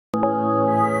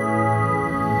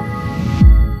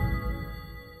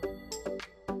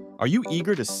Are you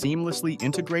eager to seamlessly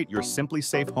integrate your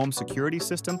SimpliSafe home security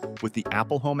system with the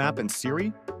Apple Home app and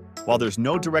Siri? While there's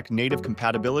no direct native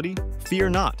compatibility, fear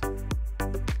not.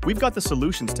 We've got the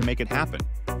solutions to make it happen.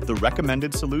 The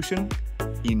recommended solution?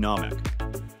 Enomek.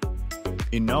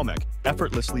 Enomek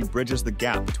effortlessly bridges the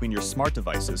gap between your smart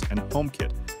devices and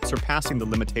HomeKit, surpassing the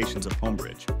limitations of Athom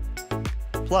Bridge.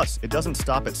 Plus, it doesn't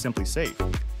stop at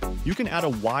SimpliSafe. You can add a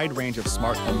wide range of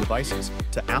smart home devices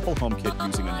to Apple HomeKit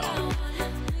using Enomek.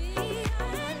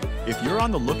 If you're on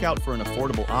the lookout for an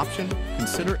affordable option,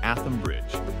 consider Athom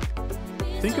Bridge.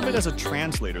 Think of it as a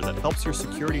translator that helps your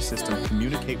security system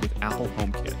communicate with Apple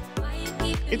HomeKit.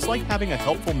 It's like having a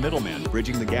helpful middleman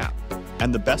bridging the gap.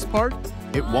 And the best part?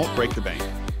 It won't break the bank.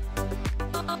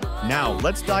 Now,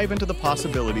 let's dive into the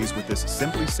possibilities with this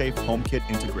SimpliSafe HomeKit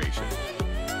integration.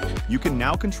 You can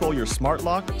now control your smart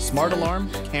lock, smart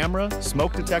alarm, camera,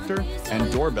 smoke detector,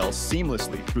 and doorbell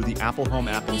seamlessly through the Apple Home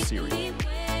app and Siri.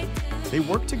 They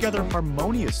work together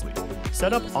harmoniously.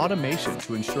 Set up automation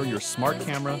to ensure your smart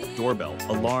camera, doorbell,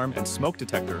 alarm, and smoke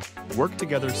detector work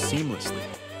together seamlessly,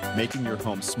 making your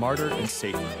home smarter and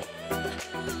safer.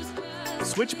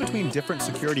 Switch between different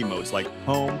security modes like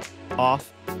home,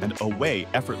 off, and away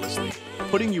effortlessly,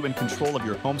 putting you in control of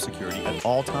your home security at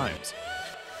all times.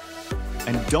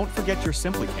 And don't forget your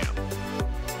SimpliCam.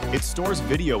 It stores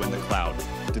video in the cloud,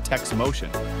 detects motion,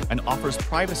 and offers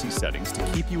privacy settings to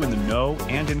keep you in the know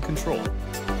and in control.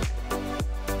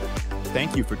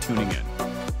 Thank you for tuning in.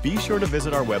 Be sure to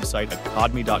visit our website at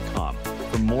Kodmy.com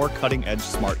for more cutting-edge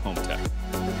smart home tech.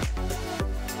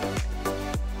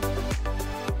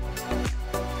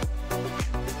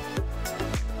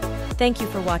 Thank you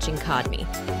for watching Kodmy.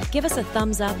 Give us a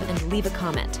thumbs up and leave a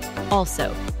comment.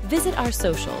 Also, visit our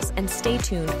socials and stay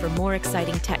tuned for more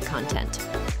exciting tech content.